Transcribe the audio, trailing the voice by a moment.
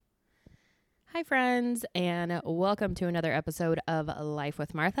Hi, friends, and welcome to another episode of Life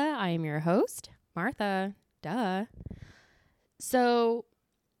with Martha. I am your host, Martha. Duh. So,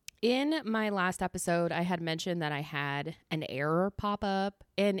 in my last episode, I had mentioned that I had an error pop up,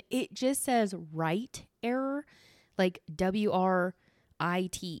 and it just says write error, like WRITE.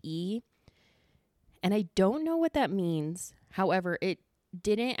 And I don't know what that means. However, it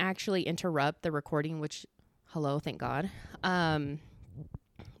didn't actually interrupt the recording, which, hello, thank God.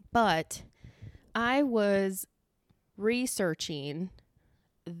 But I was researching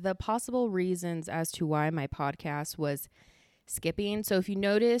the possible reasons as to why my podcast was skipping. So if you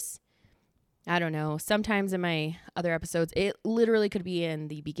notice, I don't know, sometimes in my other episodes, it literally could be in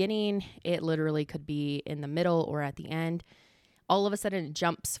the beginning, it literally could be in the middle or at the end. All of a sudden it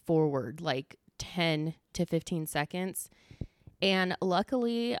jumps forward like 10 to 15 seconds. And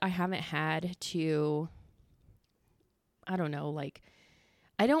luckily I haven't had to, I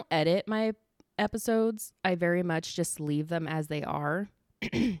don't edit my episodes. I very much just leave them as they are.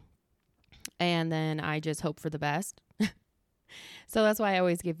 And then I just hope for the best. So that's why I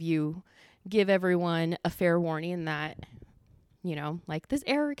always give everyone a fair warning that, like this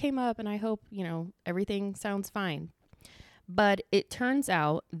error came up and I hope, everything sounds fine. But it turns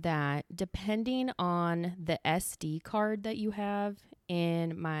out that depending on the SD card that you have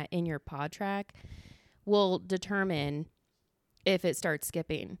in your pod track will determine if it starts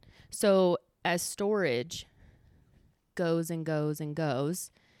skipping. So as storage goes and goes and goes,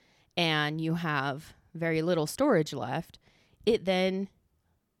 and you have very little storage left, it then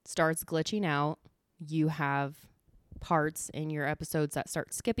starts glitching out. You have parts in your episodes that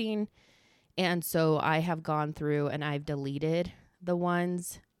start skipping. And so I have gone through and I've deleted the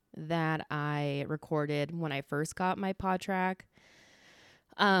ones that I recorded when I first got my pod track,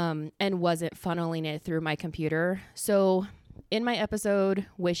 and wasn't funneling it through my computer. So in my episode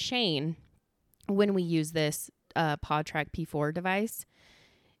with Shane, when we use this PodTrack P4 device,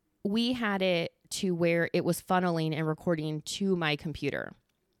 we had it to where it was funneling and recording to my computer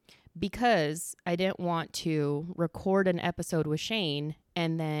because I didn't want to record an episode with Shane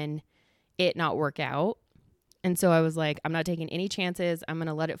and then it not work out. And so I was like, I'm not taking any chances. I'm going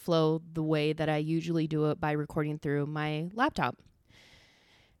to let it flow the way that I usually do it by recording through my laptop.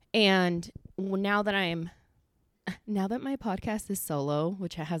 And now that my podcast is solo,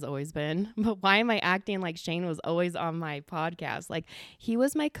 which it has always been, but why am I acting like Shane was always on my podcast? Like he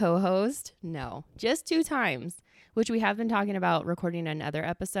was my co-host? No, just 2 times, which we have been talking about recording another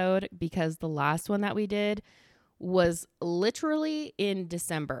episode because the last one that we did was literally in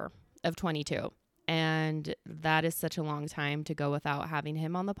December of 22. And that is such a long time to go without having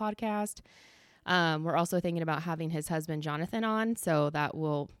him on the podcast. We're also thinking about having his husband, Jonathan, on. So that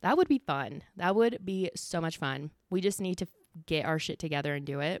would be fun. That would be so much fun. We just need to get our shit together and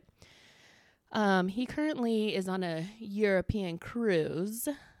do it. He currently is on a European cruise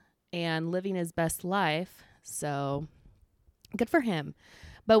and living his best life. So good for him.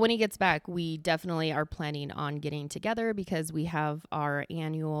 But when he gets back, we definitely are planning on getting together because we have our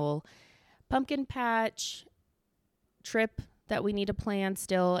annual pumpkin patch trip that we need to plan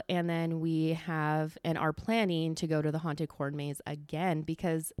still. And then we have and are planning to go to the haunted corn maze again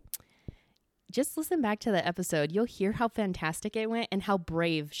because just listen back to the episode. You'll hear how fantastic it went and how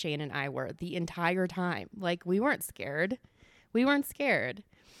brave Shane and I were the entire time. Like we weren't scared.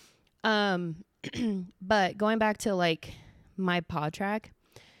 But going back to like my pod track.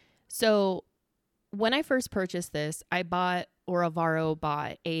 So when I first purchased this, Avaro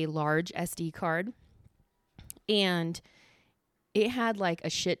bought a large SD card and it had like a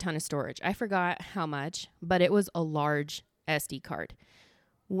shit ton of storage. I forgot how much, but it was a large SD card.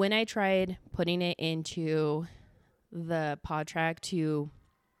 When I tried putting it into the pod track to,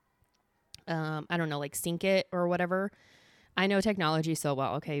 like sync it or whatever, I know technology so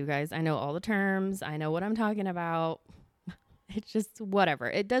well. Okay, you guys, I know all the terms. I know what I'm talking about. It's just whatever.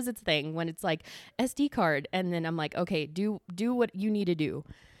 It does its thing when it's like SD card. And then I'm like, okay, do what you need to do.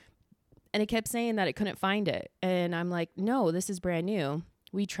 And it kept saying that it couldn't find it. And I'm like, no, this is brand new.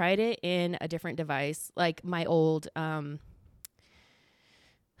 We tried it in a different device, like my old,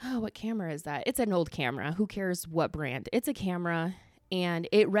 what camera is that? It's an old camera. Who cares what brand? It's a camera and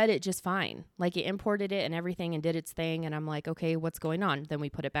it read it just fine. Like it imported it and everything and did its thing. And I'm like, okay, what's going on? Then we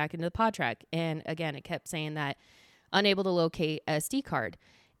put it back into the pod track. And again, it kept saying that unable to locate SD card.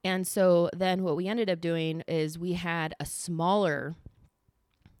 And so then what we ended up doing is we had a smaller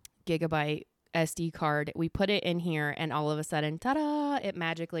gigabyte SD card. We put it in here and all of a sudden, ta-da, it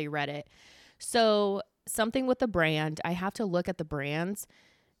magically read it. So something with the brand, I have to look at the brands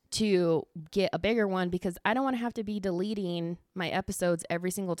to get a bigger one because I don't want to have to be deleting my episodes every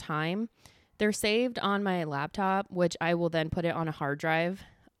single time They're saved on my laptop, which I will then put it on a hard drive.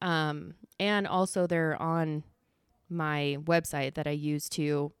 And also they're on my website that I use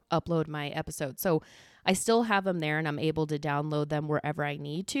to upload my episodes. So I still have them there and I'm able to download them wherever I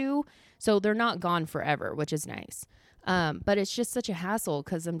need to. So they're not gone forever, which is nice. But it's just such a hassle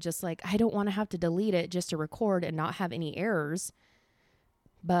because I'm just like, I don't want to have to delete it just to record and not have any errors.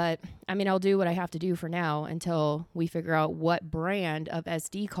 But I mean, I'll do what I have to do for now until we figure out what brand of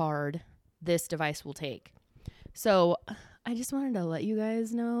SD card this device will take. So I just wanted to let you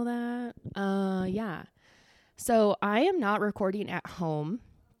guys know that. Yeah. So I am not recording at home.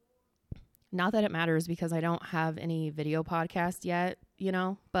 Not that it matters because I don't have any video podcast yet,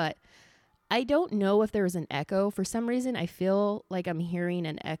 but I don't know if there's an echo. For some reason, I feel like I'm hearing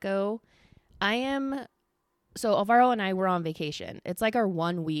an echo. So Alvaro and I were on vacation. It's like our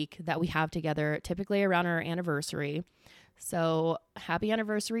 1 week that we have together, typically around our anniversary. So happy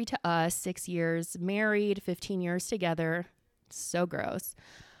anniversary to us, 6 years married, 15 years together. So gross.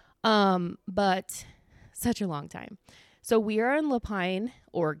 But such a long time. So we are in Lapine,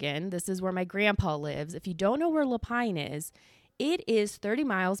 Oregon. This is where my grandpa lives. If you don't know where Lapine is, it is 30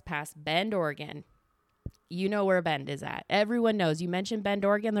 miles past Bend, Oregon. You know where Bend is at. Everyone knows. You mentioned Bend,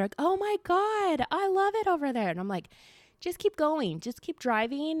 Oregon. They're like, oh my God, I love it over there. And I'm like, just keep going. Just keep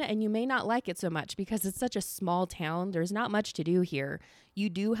driving. And you may not like it so much because it's such a small town. There's not much to do here. You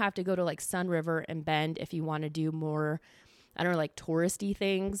do have to go to like Sun River and Bend if you want to do more, I don't know, like touristy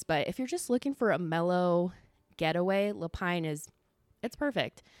things. But if you're just looking for a mellow getaway, Lapine it's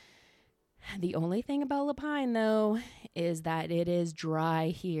perfect. The only thing about Lapine though is that it is dry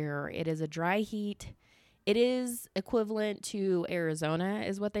here. It is a dry heat. It is equivalent to Arizona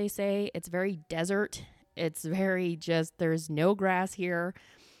is what they say. It's very desert. It's very there's no grass here.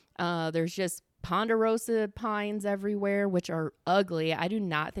 There's just ponderosa pines everywhere, which are ugly. I do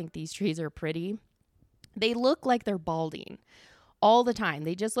not think these trees are pretty. They look like they're balding all the time.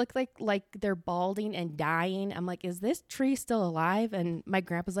 They just look like they're balding and dying. I'm like, is this tree still alive? And my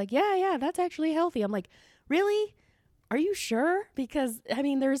grandpa's like, yeah, that's actually healthy. I'm like, really? Are you sure? Because I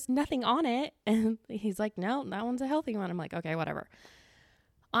mean, there's nothing on it. And he's like, no, that one's a healthy one. I'm like, okay, whatever.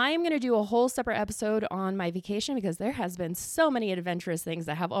 I am going to do a whole separate episode on my vacation because there has been so many adventurous things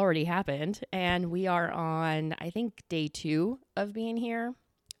that have already happened. And we are on, I think, day 2 of being here.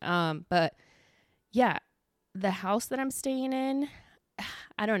 But yeah, the house that I'm staying in,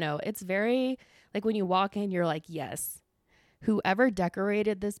 I don't know. It's very, like when you walk in, you're like, yes, whoever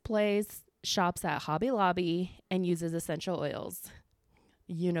decorated this place shops at Hobby Lobby and uses essential oils.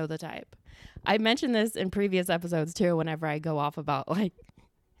 You know the type. I mentioned this in previous episodes too, whenever I go off about like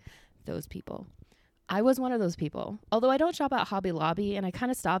those people. I was one of those people. Although I don't shop at Hobby Lobby and I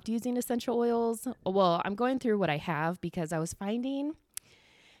kind of stopped using essential oils. Well, I'm going through what I have because I was finding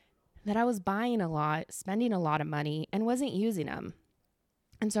that I was buying a lot, spending a lot of money and wasn't using them.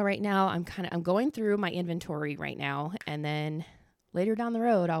 And so right now I'm going through my inventory right now, and then later down the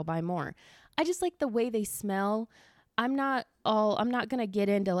road I'll buy more. I just like the way they smell. I'm not going to get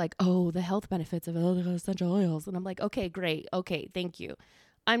into like, oh, the health benefits of essential oils. And I'm like, okay, great. Okay, thank you.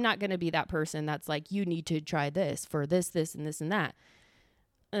 I'm not going to be that person that's like, you need to try this for this, this, and this, and that.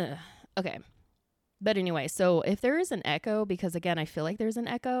 Okay. But anyway, so if there is an echo, because again, I feel like there's an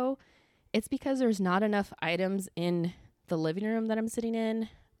echo, it's because there's not enough items in the living room that I'm sitting in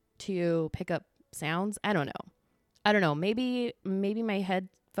to pick up sounds. I don't know. Maybe my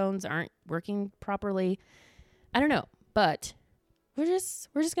headphones aren't working properly. I don't know. But we're just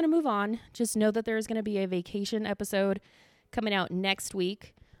going to move on. Just know that there's going to be a vacation episode coming out next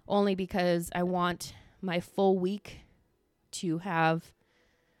week, only because I want my full week to have,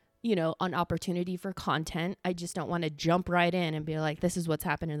 an opportunity for content. I just don't want to jump right in and be like, this is what's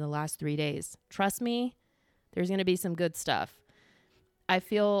happened in the last 3 days. Trust me, there's going to be some good stuff. I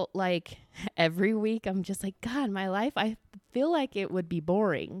feel like every week I'm just like, God, my life, I feel like it would be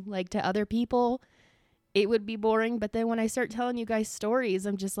boring. Like to other people, it would be boring. But then when I start telling you guys stories,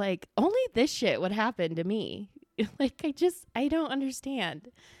 I'm just like, only this shit would happen to me. Like, I don't understand.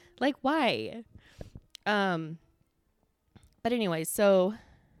 Like, why? But anyway, so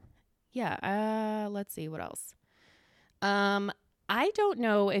yeah, let's see what else. I don't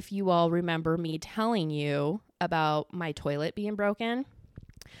know if you all remember me telling you about my toilet being broken.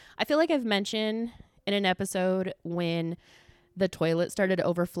 I feel like I've mentioned in an episode when the toilet started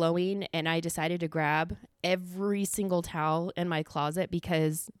overflowing and I decided to grab every single towel in my closet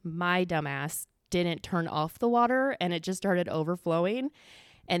because my dumbass didn't turn off the water and it just started overflowing.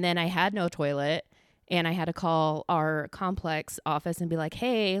 And then I had no toilet and I had to call our complex office and be like,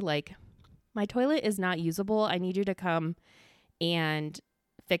 hey, like my toilet is not usable. I need you to come and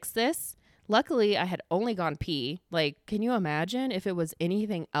fix this. Luckily, I had only gone pee. Like, can you imagine if it was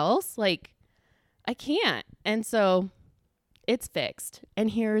anything else? Like, I can't. And so it's fixed.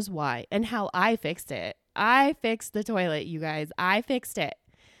 And here's why and how I fixed it. I fixed the toilet, you guys. I fixed it.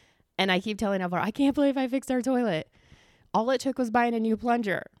 And I keep telling Alvaro, I can't believe I fixed our toilet. All it took was buying a new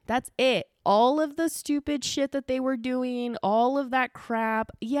plunger. That's it. All of the stupid shit that they were doing, all of that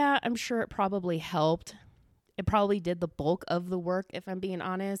crap. Yeah, I'm sure it probably helped. It probably did the bulk of the work, if I'm being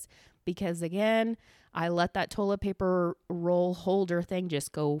honest, because again, I let that toilet paper roll holder thing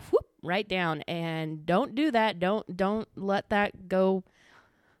just go whoop right down, and don't do that. Don't let that go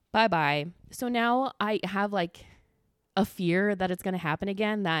bye-bye. So now I have like a fear that it's going to happen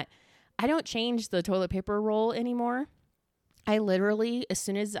again, that I don't change the toilet paper roll anymore. I literally, as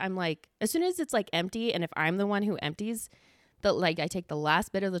soon as it's like empty, and if I'm the one who empties I take the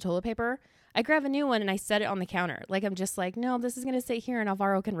last bit of the toilet paper, I grab a new one and I set it on the counter. Like, I'm just like, no, this is going to sit here and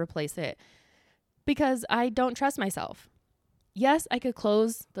Alvaro can replace it, because I don't trust myself. Yes, I could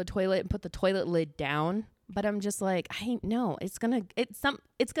close the toilet and put the toilet lid down, but I'm just like, it's going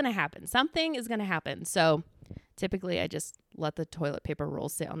to happen. Something is going to happen. So typically I just let the toilet paper roll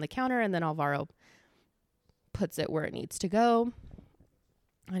sit on the counter, and then Alvaro puts it where it needs to go.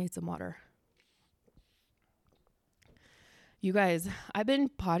 I need some water. You guys, I've been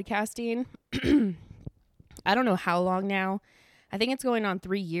podcasting. I don't know how long now. I think it's going on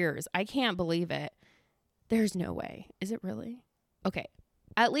 3 years. I can't believe it. There's no way. Is it really? Okay.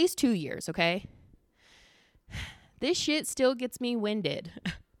 At least 2 years, okay? This shit still gets me winded.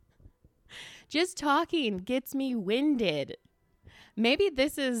 Just talking gets me winded. Maybe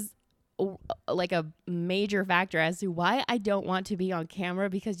this is like a major factor as to why I don't want to be on camera,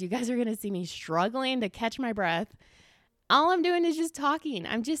 because you guys are going to see me struggling to catch my breath. All I'm doing is just talking.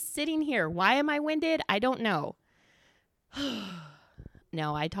 I'm just sitting here. Why am I winded? I don't know.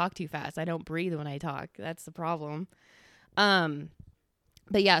 No, I talk too fast. I don't breathe when I talk. That's the problem. But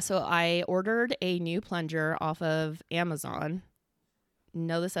yeah, so I ordered a new plunger off of Amazon.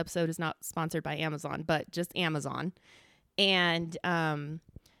 No, this episode is not sponsored by Amazon, but just Amazon. And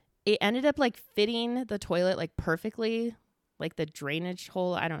it ended up like fitting the toilet like perfectly, like the drainage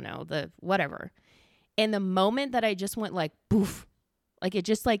hole. I don't know, the whatever. And the moment that I just went like poof, like it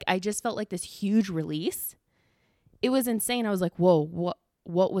just like I just felt like this huge release. It was insane. I was like, whoa,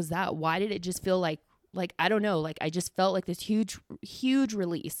 what was that? Why did it just feel like I don't know, like I just felt like this huge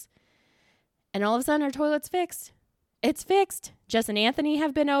release. And all of a sudden our toilet's fixed. It's fixed. Jess and Anthony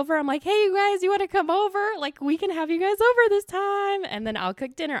have been over. I'm like, hey, you guys, you want to come over? Like, we can have you guys over this time. And then I'll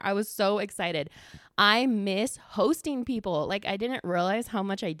cook dinner. I was so excited. I miss hosting people. Like, I didn't realize how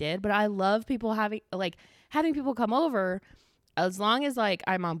much I did, but I love people having people come over. As long as like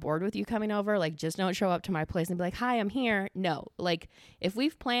I'm on board with you coming over, like just don't show up to my place and be like, hi, I'm here. No, like if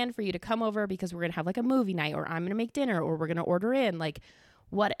we've planned for you to come over because we're going to have like a movie night, or I'm going to make dinner, or we're going to order in, like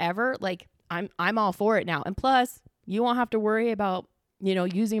whatever, like I'm all for it now. And plus you won't have to worry about,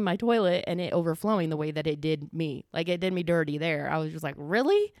 using my toilet and it overflowing the way that it did me. Like it did me dirty there. I was just like,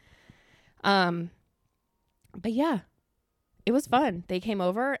 really? But yeah, it was fun. They came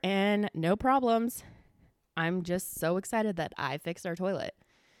over and no problems. I'm just so excited that I fixed our toilet.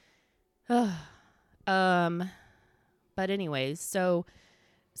 But anyways, so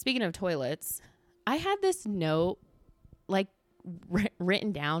speaking of toilets, I had this note like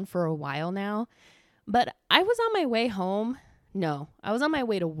written down for a while now, but I was on my way home. No, I was on my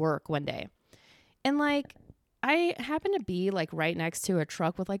way to work one day. And like, I happened to be like right next to a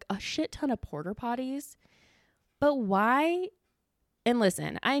truck with like a shit ton of porta potties. But why? And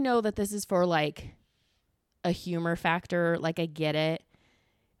listen, I know that this is for like a humor factor. Like I get it.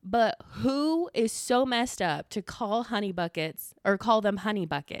 But who is so messed up to call honey buckets or call them honey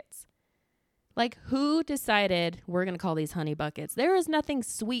buckets? Like who decided we're going to call these honey buckets? There is nothing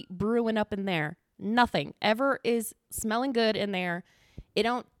sweet brewing up in there. Nothing ever is smelling good in there. It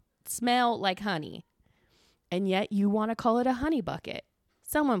don't smell like honey. And yet you want to call it a honey bucket.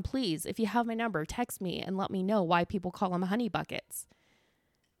 Someone please, if you have my number, text me and let me know why people call them honey buckets.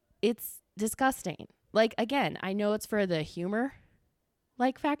 It's disgusting. Like, again, I know it's for the humor,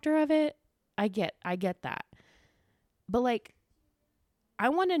 like, factor of it. I get that. But, like, I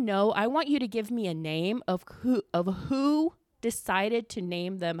want to know, I want you to give me a name of who decided to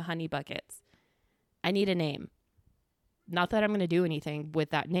name them honey buckets. I need a name. Not that I'm going to do anything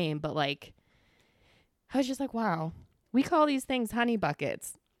with that name, but, like, I was just like, wow, we call these things honey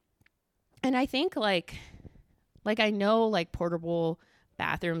buckets. And I think, like I know, like, portable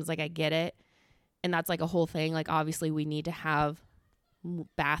bathrooms, like, I get it. And that's like a whole thing. Like, obviously we need to have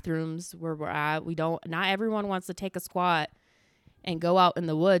bathrooms where we're at. Not everyone wants to take a squat and go out in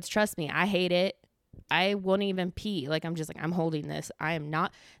the woods. Trust me, I hate it. I won't even pee. Like, I'm just like, I'm holding this. I am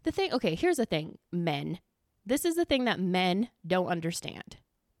not the thing. Okay, here's the thing, men. This is the thing that men don't understand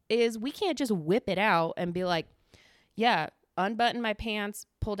is we can't just whip it out and be like, yeah, unbutton my pants,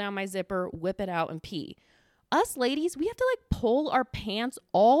 pull down my zipper, whip it out and pee. Us ladies, we have to like pull our pants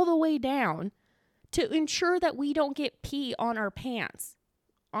all the way down to ensure that we don't get pee on our pants,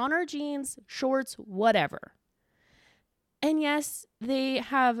 on our jeans, shorts, whatever. And yes, they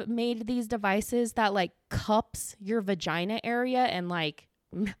have made these devices that like cups your vagina area and like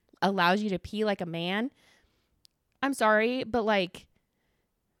allows you to pee like a man. I'm sorry, but like,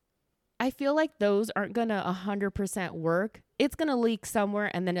 I feel like those aren't going to 100% work. It's going to leak somewhere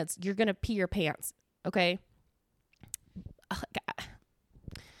and then you're going to pee your pants. Okay. Oh, God.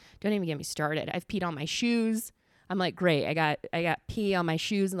 Don't even get me started. I've peed on my shoes. I'm like, great. I got pee on my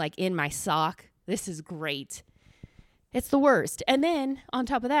shoes and like in my sock. This is great. It's the worst. And then on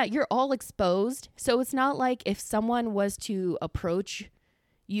top of that, you're all exposed. So it's not like if someone was to approach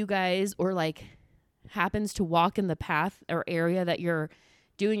you guys or like happens to walk in the path or area that you're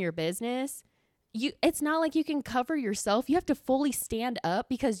doing your business, it's not like you can cover yourself. You have to fully stand up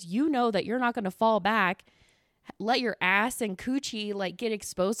because you know that you're not going to fall back, let your ass and coochie like get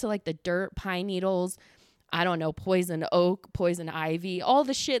exposed to like the dirt, pine needles, I don't know, poison oak, poison ivy, all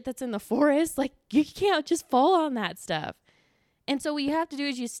the shit that's in the forest. Like, you can't just fall on that stuff. And so what you have to do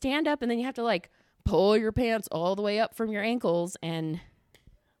is you stand up and then you have to like pull your pants all the way up from your ankles. And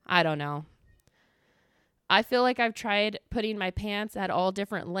I don't know. I feel like I've tried putting my pants at all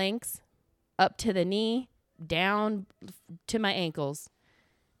different lengths, up to the knee, down to my ankles.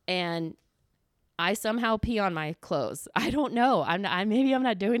 And I somehow pee on my clothes. I don't know. Maybe I'm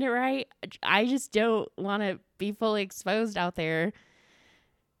not doing it right. I just don't want to be fully exposed out there.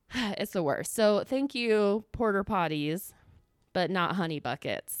 It's the worst. So thank you, porta potties, but not honey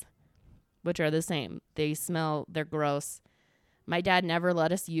buckets, which are the same. They're gross. My dad never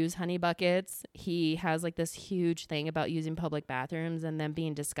let us use honey buckets. He has like this huge thing about using public bathrooms and them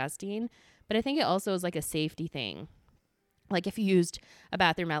being disgusting. But I think it also is like a safety thing. Like if you used a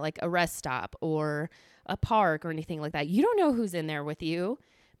bathroom at like a rest stop or a park or anything like that, you don't know who's in there with you.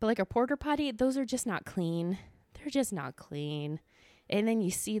 But like a porta potty, those are just not clean. They're just not clean. And then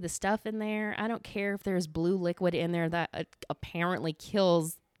you see the stuff in there. I don't care if there's blue liquid in there that apparently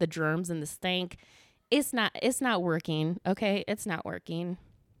kills the germs in the stank. It's not working. Okay. It's not working.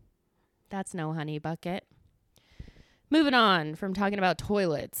 That's no honey bucket. Moving on from talking about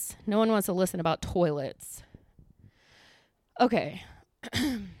toilets. No one wants to listen about toilets. Okay.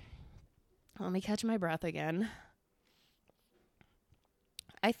 Let me catch my breath again.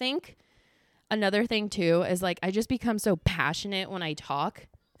 I think another thing too is like I just become so passionate when I talk.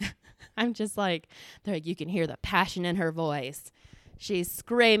 I'm just like, you can hear the passion in her voice. She's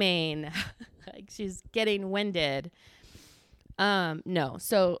screaming. Like she's getting winded. No.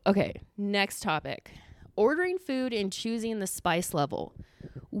 So, okay. Next topic. Ordering food and choosing the spice level.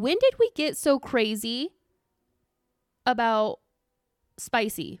 When did we get so crazy about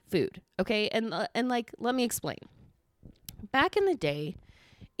spicy food? Okay. And like, let me explain. Back in the day,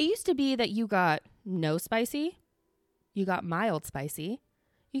 it used to be that you got no spicy, you got mild spicy,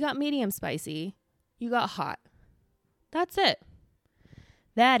 you got medium spicy, you got hot. That's it.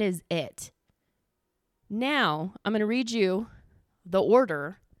 That is it. Now, I'm going to read you the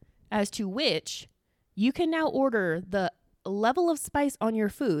order as to which you can now order the level of spice on your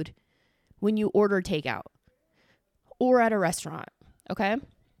food when you order takeout or at a restaurant, okay?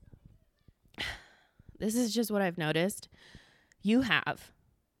 This is just what I've noticed. You have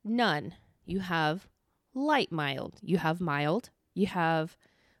none. You have light mild. You have mild. You have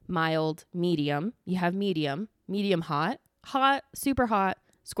mild medium. You have medium. Medium hot. Hot. Super hot.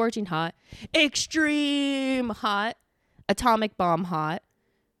 Scorching hot. Extreme hot. Atomic bomb hot.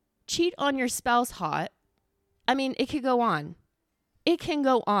 Cheat on your spouse hot. I mean, it could go on. It can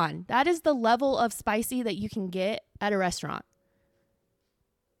go on. That is the level of spicy that you can get at a restaurant.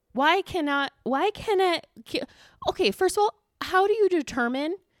 Why cannot, okay, first of all, how do you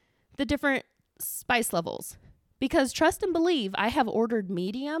determine the different spice levels? Because trust and believe, I have ordered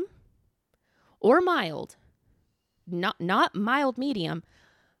medium or mild, not mild medium,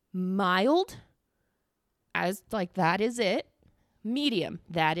 mild as like, that is it. Medium,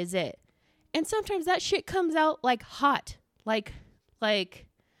 that is it. And sometimes that shit comes out like hot, like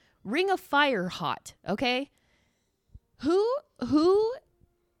ring of fire hot, okay? Who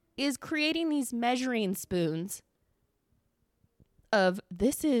is creating these measuring spoons of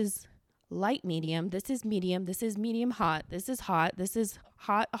this is light medium, this is medium hot, this is hot, this is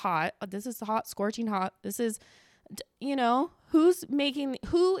hot, this is hot, scorching hot, this is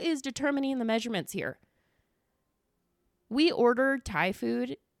who is determining the measurements here? We ordered Thai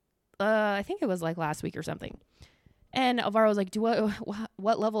food. I think it was like last week or something. And Alvaro was like,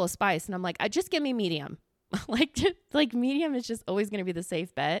 what level of spice? And I'm like, just give me medium. like medium is just always going to be the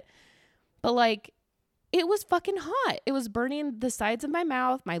safe bet. But like, it was fucking hot. It was burning the sides of my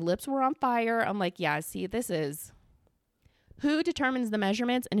mouth. My lips were on fire. I'm like, yeah, see, this is who determines the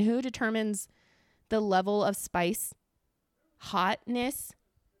measurements and who determines the level of spice, hotness,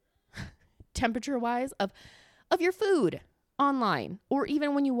 temperature wise of your food online, or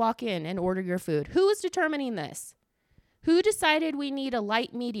even when you walk in and order your food. Who is determining this? Who decided we need a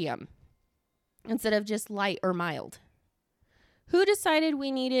light medium instead of just light or mild? Who decided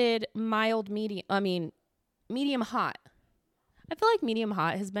we needed medium hot? I feel like medium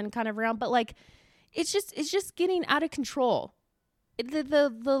hot has been kind of around, but like it's just getting out of control.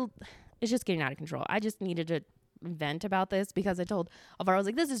 It's just getting out of control. I just needed to vent about this because I told Alvaro, I was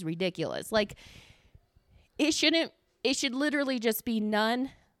like, this is ridiculous. Like it should literally just be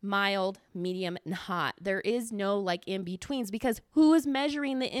none, mild, medium, and hot. There is no like in-betweens, because who is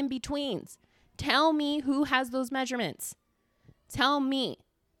measuring the in-betweens? Tell me who has those measurements. Tell me.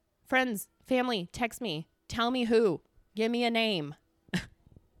 Friends, family, text me. Tell me who. Give me a name.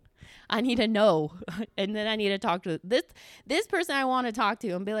 I need to know. And then I need to talk to this person I want to talk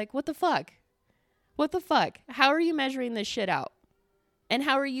to and be like, what the fuck? What the fuck? How are you measuring this shit out? And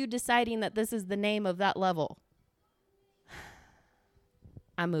how are you deciding that this is the name of that level?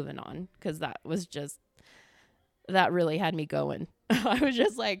 I'm moving on, because that really had me going. I was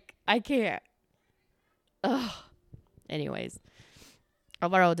just like, I can't. Ugh. Anyways,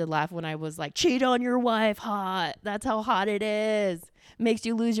 Alvaro did laugh when I was like, cheat on your wife, hot. That's how hot it is. Makes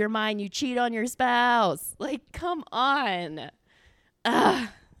you lose your mind. You cheat on your spouse. Like, come on. Ugh.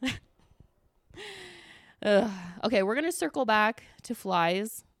 Ugh. Okay, we're going to circle back to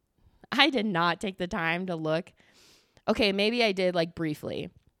flies. I did not take the time to look. Okay, maybe I did, like, briefly.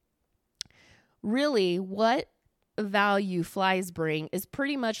 Really, what value flies bring is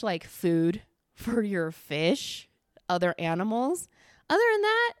pretty much like food for your fish, other animals. Other than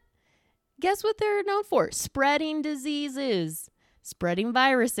that, guess what they're known for? Spreading diseases, spreading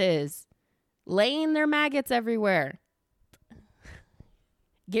viruses, laying their maggots everywhere.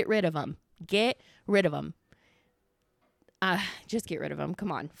 Get rid of them. Get rid of them. Just get rid of them.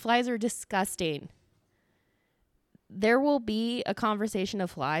 Come on. Flies are disgusting. There will be a conversation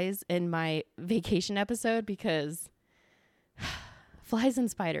of flies in my vacation episode, because flies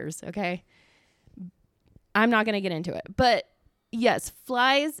and spiders, okay? I'm not going to get into it. But yes,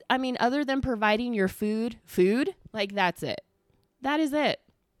 flies, I mean, other than providing your food, like that's it. That is it.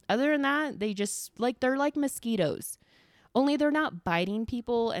 Other than that, they just, like, they're like mosquitoes. Only they're not biting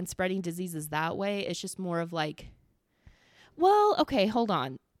people and spreading diseases that way. It's just more of like, well, okay, hold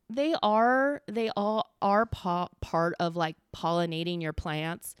on. They all are part of like pollinating your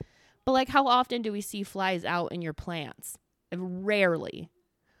plants. But like, how often do we see flies out in your plants? Rarely.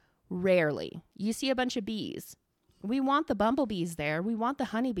 You see a bunch of bees. We want the bumblebees there. We want the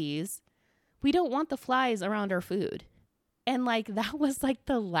honeybees. We don't want the flies around our food. And like, that was like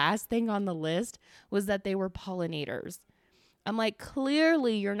the last thing on the list, was that they were pollinators. I'm like,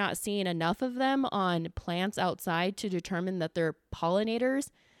 clearly you're not seeing enough of them on plants outside to determine that they're pollinators.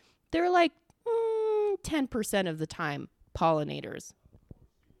 They're like 10% of the time pollinators.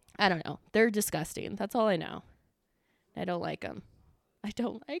 I don't know. They're disgusting. That's all I know. I don't like them.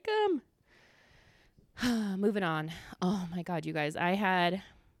 Moving on. Oh my God, you guys.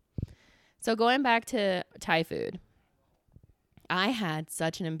 So going back to Thai food, I had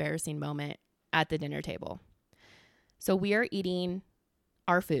such an embarrassing moment at the dinner table. So we are eating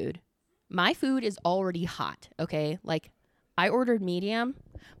our food. My food is already hot, okay? Like, I ordered medium,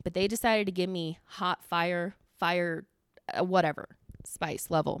 but they decided to give me hot fire, whatever, spice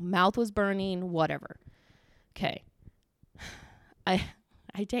level. Mouth was burning, whatever. Okay. I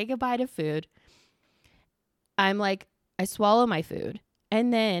take a bite of food. I'm like, I swallow my food,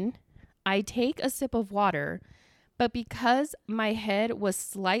 and then I take a sip of water, but because my head was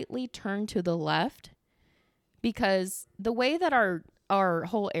slightly turned to the left, because the way that our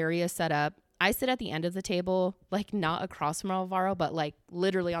whole area is set up, I sit at the end of the table, like not across from Alvaro, but like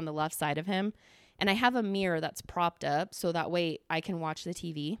literally on the left side of him. And I have a mirror that's propped up so that way I can watch the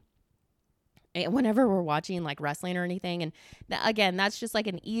TV. And whenever we're watching like wrestling or anything. And again, that's just like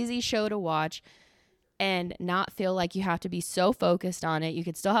an easy show to watch and not feel like you have to be so focused on it. You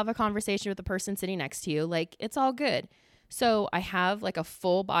could still have a conversation with the person sitting next to you. Like, it's all good. So I have like a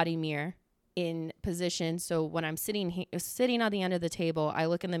full body mirror in position. So when I'm sitting on the end of the table, I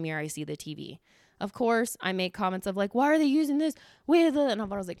look in the mirror, I see the TV. Of course, I make comments of like, why are they using this with it? And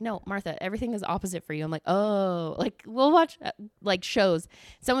Alvaro's like, no, Martha, everything is opposite for you. I'm like, oh, like we'll watch like shows.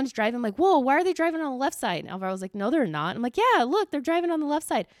 Someone's driving, I'm like, whoa, why are they driving on the left side? And Alvaro's like, no, they're not. I'm like, yeah, look, they're driving on the left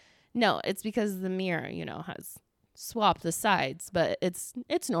side. No, it's because the mirror, has swapped the sides, but it's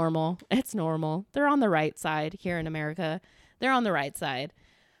normal. It's normal. They're on the right side here in America. They're on the right side.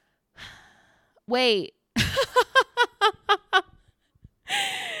 Wait.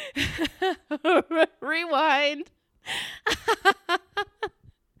 Rewind.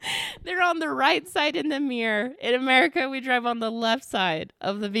 They're on the right side in the mirror. In America, we drive on the left side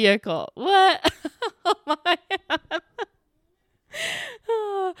of the vehicle. What? Oh my God.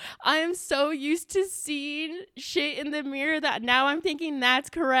 Oh, I'm so used to seeing shit in the mirror that now I'm thinking that's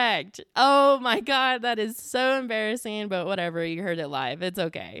correct. Oh my God, that is so embarrassing, but whatever, you heard it live. It's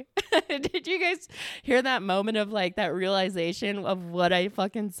okay. Did you guys hear that moment of like that realization of what I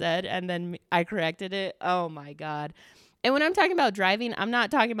fucking said and then I corrected it? Oh my God. And when I'm talking about driving, I'm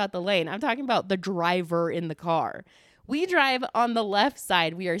not talking about the lane. I'm talking about the driver in the car. We drive on the left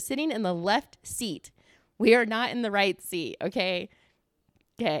side. We are sitting in the left seat. We are not in the right seat, okay?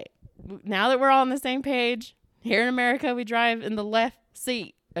 Okay. Now that we're all on the same page, here in America, we drive in the left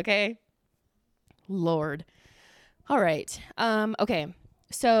seat, okay? Lord. All right. Okay.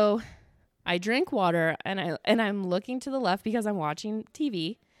 So I drink water and I'm looking to the left because I'm watching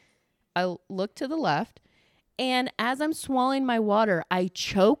TV. I look to the left, and as I'm swallowing my water, I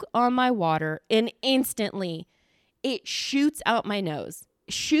choke on my water, and instantly it shoots out my nose.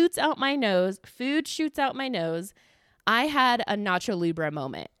 Food shoots out my nose. I had a Nachoooooo Libre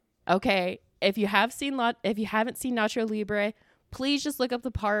moment. Okay, if you haven't seen Nachoooooo Libre, please just look up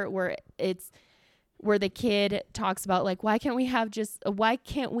the part where the kid talks about like, why can't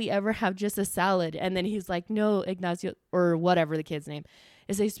we ever have just a salad? And then he's like, no, Ignacio, or whatever the kid's name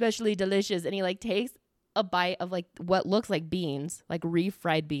is, especially delicious. And he like takes a bite of like what looks like beans, like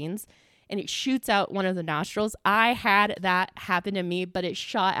refried beans, and it shoots out one of the nostrils. I had that happen to me, but it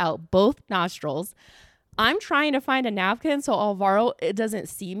shot out both nostrils. I'm trying to find a napkin so Alvaro doesn't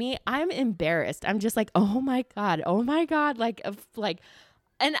see me. I'm embarrassed. I'm just like, oh my God. Like,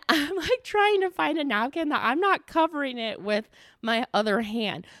 and I'm like trying to find a napkin that I'm not covering it with my other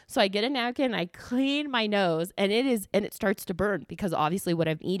hand. So I get a napkin, I clean my nose, and it starts to burn because obviously what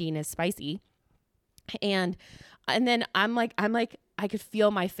I'm eating is spicy. And then I'm like, I could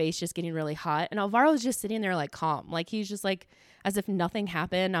feel my face just getting really hot. And Alvaro's just sitting there like calm. Like he's just like as if nothing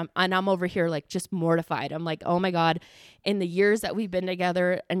happened. I'm over here like just mortified. I'm like, oh my God, in the years that we've been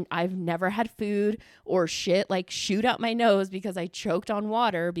together and I've never had food or shit like shoot out my nose because I choked on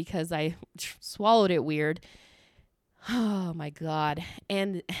water because I swallowed it weird. Oh my God.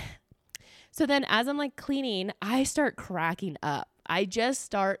 And so then as I'm like cleaning, I start cracking up. And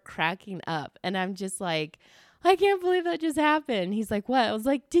I'm just like, I can't believe that just happened. He's like, what? I was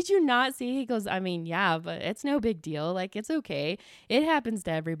like, did you not see? He goes, I mean, yeah, but it's no big deal. Like, it's okay. It happens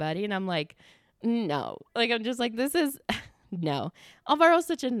to everybody. And I'm like, no. Like, I'm just like, this is no. Alvaro's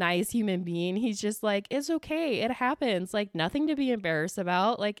such a nice human being. He's just like, it's okay. It happens. Like, nothing to be embarrassed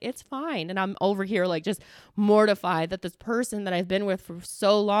about. Like, it's fine. And I'm over here, like, just mortified that this person that I've been with for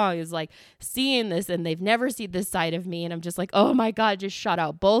so long is like seeing this and they've never seen this side of me. And I'm just like, oh my God, just shut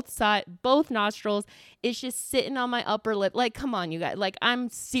out both nostrils. It's just sitting on my upper lip. Like, come on, you guys. Like, I'm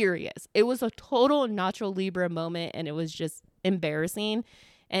serious. It was a total Nachoooooo Libre moment and it was just embarrassing.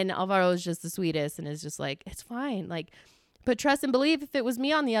 And Alvaro is just the sweetest and is just like, it's fine. Like, but trust and believe, if it was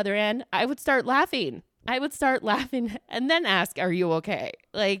me on the other end, I would start laughing. And then ask, are you okay?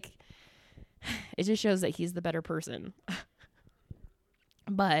 Like, it just shows that he's the better person.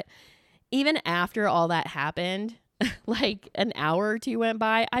 But even after all that happened, like an hour or two went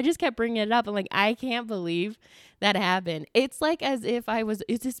by, I just kept bringing it up. I'm like, I can't believe that happened. It's like as if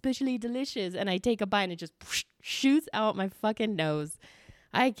it's especially delicious. And I take a bite and it just shoots out my fucking nose.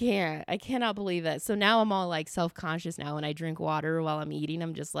 I cannot believe that. So now I'm all like self-conscious now when I drink water while I'm eating.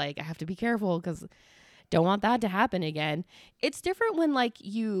 I'm just like, I have to be careful because don't want that to happen again. It's different when like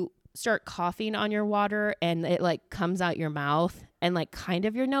you start coughing on your water and it like comes out your mouth and like kind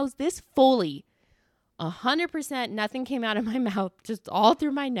of your nose. This fully 100% nothing came out of my mouth, just all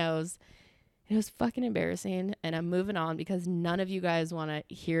through my nose. It was fucking embarrassing. And I'm moving on because none of you guys want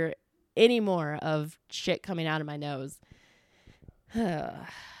to hear any more of shit coming out of my nose.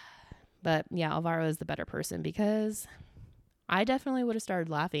 But yeah, Alvaro is the better person because I definitely would have started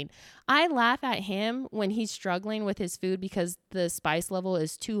laughing. I laugh at him when he's struggling with his food because the spice level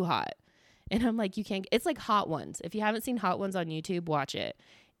is too hot. And I'm like, you can't, it's like Hot Ones. If you haven't seen Hot Ones on YouTube, watch it.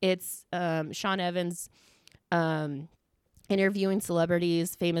 It's Sean Evans. interviewing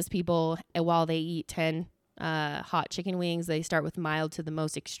celebrities, famous people, and while they eat 10 hot chicken wings. They start with mild to the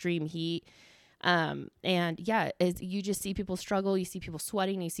most extreme heat. And yeah, you just see people struggle. You see people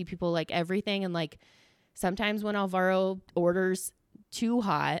sweating. You see people like everything. And like sometimes when Alvaro orders too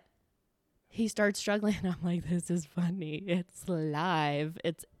hot, he starts struggling. And I'm like, this is funny. It's live.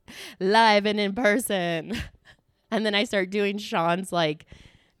 It's live and in person. And then I start doing Sean's like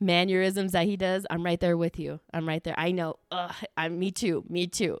mannerisms that he does. I'm right there with you. I'm right there. I know. Me too.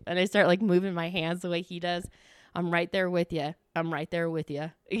 And I start like moving my hands the way he does. I'm right there with you. I'm right there with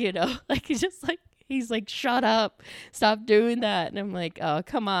you. You know, like he's like, shut up. Stop doing that. And I'm like, oh,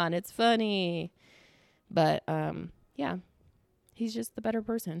 come on. It's funny. But yeah, he's just the better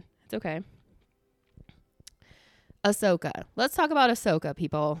person. It's okay. Ashoka. Let's talk about Ashoka,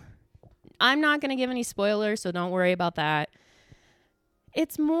 people. I'm not going to give any spoilers, so don't worry about that.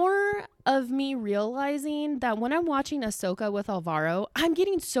 It's more of me realizing that when I'm watching Ashoka with Alvaro, I'm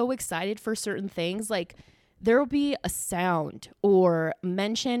getting so excited for certain things. Like there will be a sound or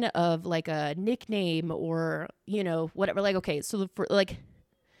mention of like a nickname or, you know, whatever. Like, okay, so like,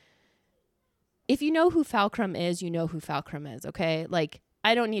 if you know who Falcrum is, you know who Falcrum is, okay? Like,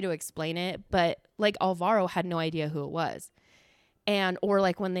 I don't need to explain it, but like Alvaro had no idea who it was. And, or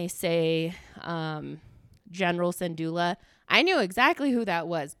like when they say General Syndulla, I knew exactly who that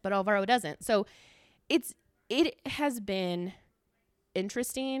was, but Alvaro doesn't. So it has been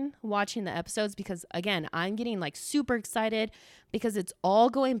interesting watching the episodes because again, I'm getting like super excited because it's all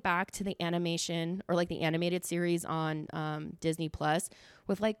going back to the animation or like the animated series on Disney Plus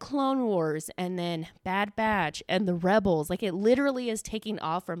with like Clone Wars and then Bad Batch and the Rebels. Like it literally is taking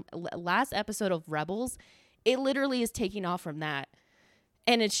off from last episode of Rebels. It literally is taking off from that.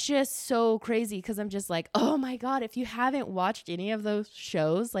 And it's just so crazy because I'm just like, oh my God, if you haven't watched any of those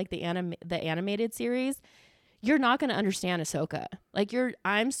shows, like the animated series, you're not going to understand Ashoka. Like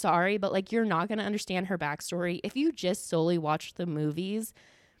I'm sorry, but like you're not going to understand her backstory. If you just solely watch the movies,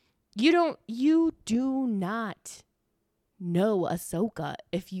 you do not know Ashoka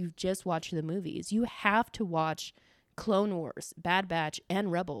if you just watch the movies. You have to watch Clone Wars, Bad Batch,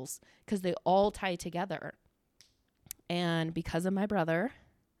 and Rebels because they all tie together. And because of my brother,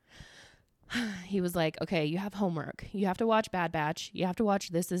 he was like, okay, you have homework. You have to watch Bad Batch. You have to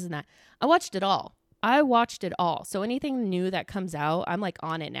watch this and that. I watched it all. So anything new that comes out, I'm like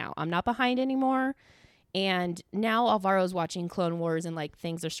on it now. I'm not behind anymore. And now Alvaro's watching Clone Wars and like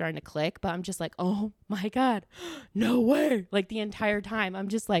things are starting to click. But I'm just like, oh my God, no way. Like the entire time, I'm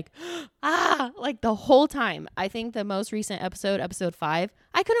just like, like the whole time. I think the most recent episode 5,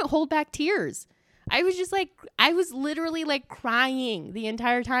 I couldn't hold back tears. I was literally like crying the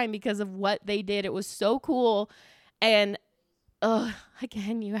entire time because of what they did. It was so cool. And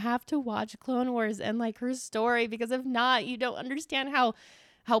again, you have to watch Clone Wars and like her story because if not, you don't understand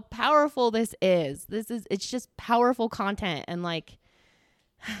how powerful this is. It's just powerful content. And like,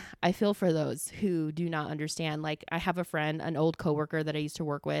 I feel for those who do not understand. Like I have a friend, an old coworker that I used to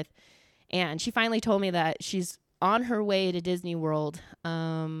work with, and she finally told me that she's on her way to Disney World,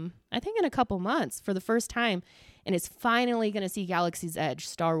 I think in a couple months for the first time, and is finally going to see Galaxy's Edge,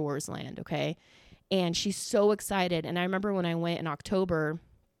 Star Wars land, okay? And she's so excited. And I remember when I went in October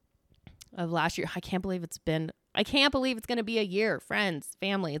of last year, I can't believe it's going to be a year, friends,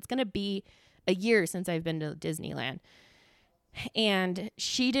 family. It's going to be a year since I've been to Disneyland. And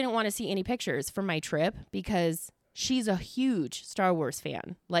she didn't want to see any pictures from my trip because she's a huge Star Wars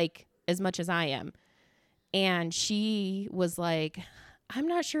fan, like as much as I am. And she was like, I'm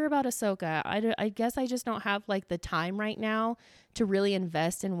not sure about Ashoka. I guess I just don't have like the time right now to really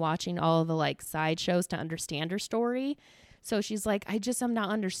invest in watching all of the like side shows to understand her story. So she's like, I'm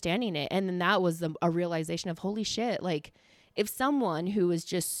not understanding it. And then that was a realization of holy shit. Like if someone who is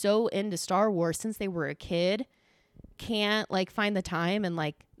just so into Star Wars since they were a kid can't like find the time and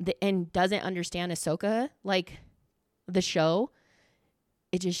like and doesn't understand Ashoka, like the show,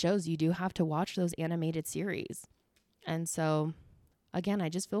 it just shows you do have to watch those animated series. And so again, I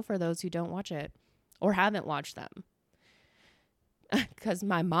just feel for those who don't watch it or haven't watched them. Because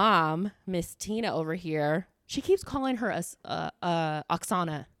my mom, Miss Tina over here, she keeps calling her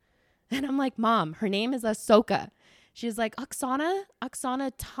Oksana. And I'm like, Mom, her name is Ashoka. She's like, Oksana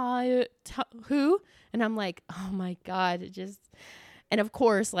who? And I'm like, oh my God, and of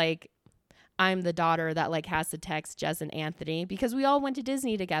course, like, I'm the daughter that like has to text Jess and Anthony because we all went to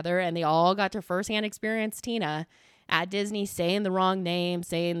Disney together and they all got to firsthand experience Tina at Disney saying the wrong name,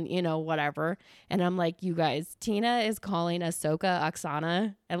 saying, whatever. And I'm like, you guys, Tina is calling Ashoka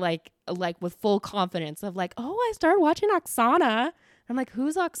Oksana and like with full confidence of like, oh, I started watching Oksana. I'm like,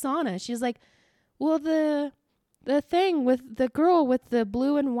 who's Oksana? She's like, well, the the thing with the girl with the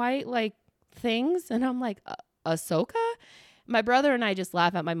blue and white like things. And I'm like, Ahsoka? My brother and I just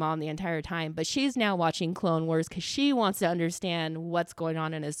laugh at my mom the entire time, but she's now watching Clone Wars because she wants to understand what's going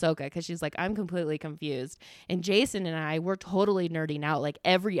on in Ahsoka, because she's like, I'm completely confused. And Jason and I, we're totally nerding out. Like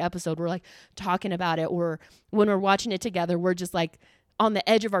every episode, we're like talking about it, or when we're watching it together, we're just like on the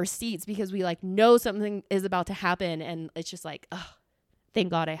edge of our seats because we like know something is about to happen. And it's just like, oh, thank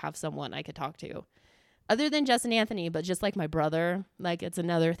God I have someone I could talk to. Other than Jess and Anthony, but just like my brother, like it's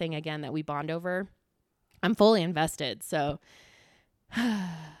another thing again that we bond over. I'm fully invested. So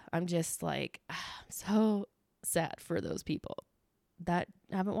I'm just like, so sad for those people that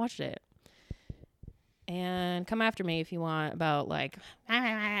haven't watched it. And come after me if you want about like,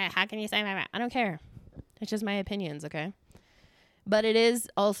 how can you say that? I don't care. It's just my opinions, okay? But it is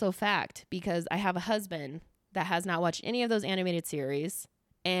also fact because I have a husband that has not watched any of those animated series.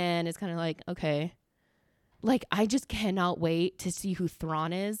 And it's kind of like, okay. Like, I just cannot wait to see who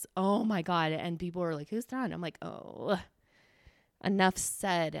Thrawn is. Oh, my God. And people are like, who's Thrawn? I'm like, oh, enough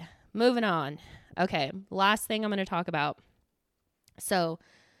said. Moving on. Okay, last thing I'm going to talk about. So,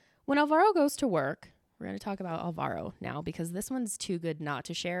 when Alvaro goes to work, we're going to talk about Alvaro now because this one's too good not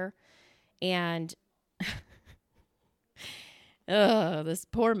to share. And, this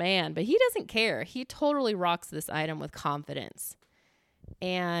poor man. But he doesn't care. He totally rocks this item with confidence.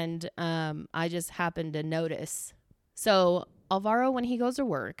 And I just happened to notice. So Alvaro, when he goes to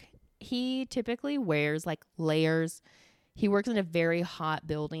work, he typically wears like layers. He works in a very hot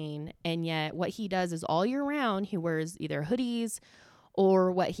building. And yet what he does is all year round, he wears either hoodies,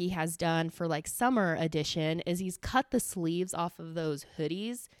 or what he has done for like summer edition is he's cut the sleeves off of those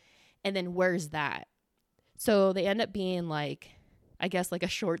hoodies and then wears that. So they end up being like, I guess like a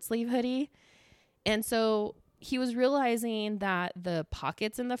short sleeve hoodie. And so he was realizing that the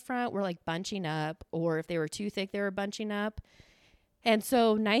pockets in the front were like bunching up, or if they were too thick, they were bunching up. And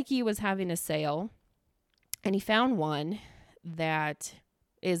so Nike was having a sale and he found one that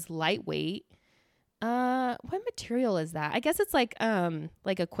is lightweight. What material is that? I guess it's like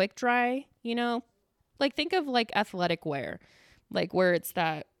a quick dry, you know, like think of like athletic wear, like where it's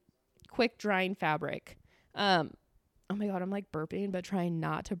that quick drying fabric. Oh my God, I'm like burping, but trying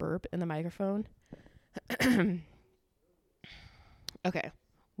not to burp in the microphone. Okay,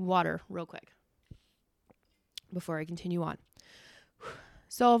 water real quick before I continue on.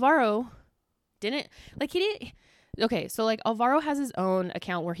 So Alvaro okay, so like Alvaro has his own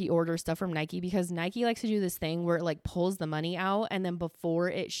account where he orders stuff from Nike because Nike likes to do this thing where it like pulls the money out and then before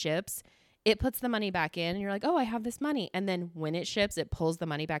it ships, it puts the money back in and you're like, oh, I have this money. And then when it ships, it pulls the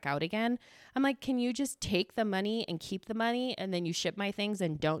money back out again. I'm like, can you just take the money and keep the money and then you ship my things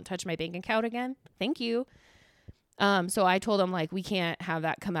and don't touch my bank account again? Thank you. So I told him like, we can't have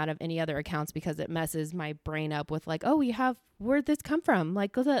that come out of any other accounts because it messes my brain up with like, oh, where'd this come from?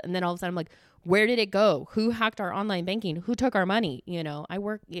 Like, and then all of a sudden I'm like, where did it go? Who hacked our online banking? Who took our money? You know,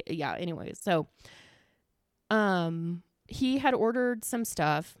 yeah, anyways. So, he had ordered some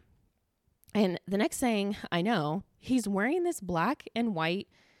stuff and the next thing I know, he's wearing this black and white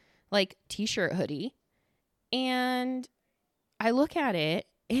like t-shirt hoodie. And I look at it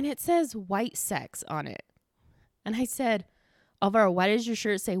and it says white sex on it. And I said, Alvaro, why does your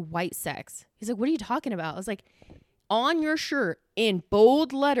shirt say white sex? He's like, what are you talking about? I was like, on your shirt in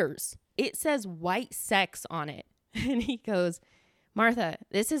bold letters, it says white sex on it. And he goes, Martha,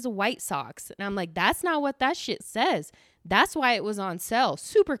 this is white socks. And I'm like, that's not what that shit says. That's why it was on sale.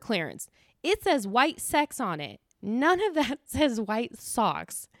 Super clearance. It says white sex on it. None of that says white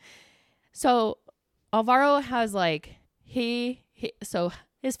socks. So Alvaro has like, so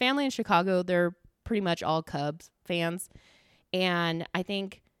his family in Chicago, they're pretty much all Cubs fans. And I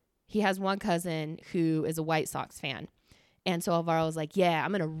think he has one cousin who is a White Sox fan. And so Alvaro was like, yeah,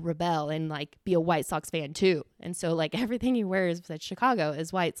 I'm going to rebel and like be a White Sox fan too. And so like everything he wears at Chicago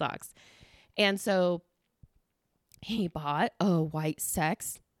is White Sox. And so he bought a white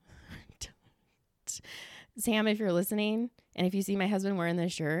sex. Sam, if you're listening and if you see my husband wearing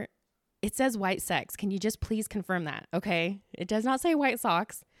this shirt, it says white sex. Can you just please confirm that? Okay. It does not say white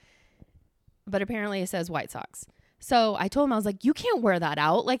socks, but apparently it says white socks. So I told him, I was like, you can't wear that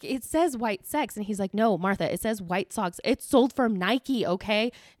out. Like it says white sex. And he's like, no, Martha, it says white socks. It's sold from Nike.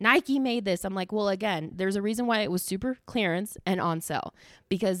 Okay. Nike made this. I'm like, well, again, there's a reason why it was super clearance and on sale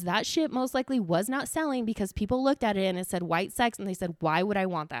because that shit most likely was not selling because people looked at it and it said white sex. And they said, why would I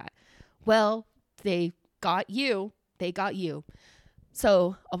want that? Well, they got you.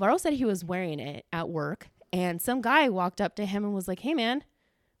 So Alvaro said he was wearing it at work and some guy walked up to him and was like, hey man,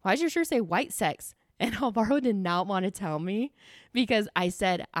 why does your shirt say white sex? And Alvaro did not want to tell me because I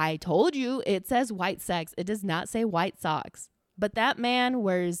said, I told you it says white sex. It does not say white socks. But that man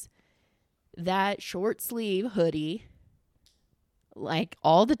wears that short sleeve hoodie like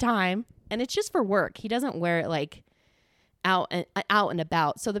all the time. And it's just for work. He doesn't wear it like out and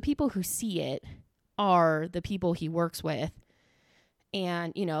about. So the people who see it are the people he works with.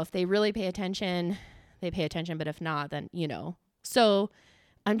 And, you know, if they really pay attention, they pay attention. But if not, then, you know. So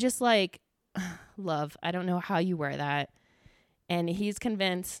I'm just like, love, I don't know how you wear that. And he's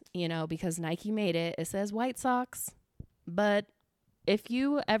convinced, you know, because Nike made it, it says white socks. But if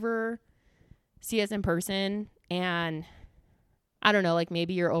you ever see us in person and I don't know, like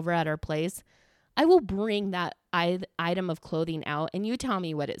maybe you're over at our place, I will bring that item of clothing out and you tell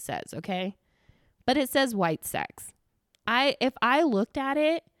me what it says, okay? But it says white sex. If I looked at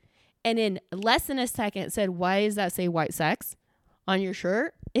it and in less than a second said, why does that say white sex on your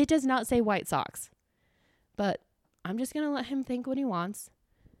shirt? It does not say white socks. But I'm just going to let him think what he wants.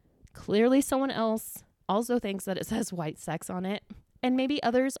 Clearly someone else also thinks that it says white sex on it. And maybe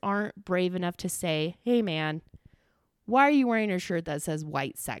others aren't brave enough to say, hey man, why are you wearing a shirt that says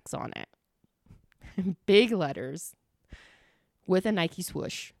white sex on it? Big letters with a Nike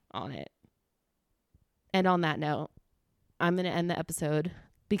swoosh on it. And on that note, I'm going to end the episode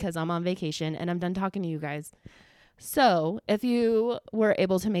because I'm on vacation and I'm done talking to you guys. So if you were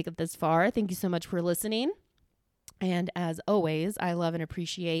able to make it this far, thank you so much for listening. And as always, I love and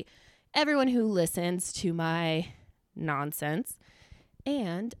appreciate everyone who listens to my nonsense.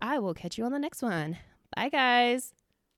 And I will catch you on the next one. Bye, guys.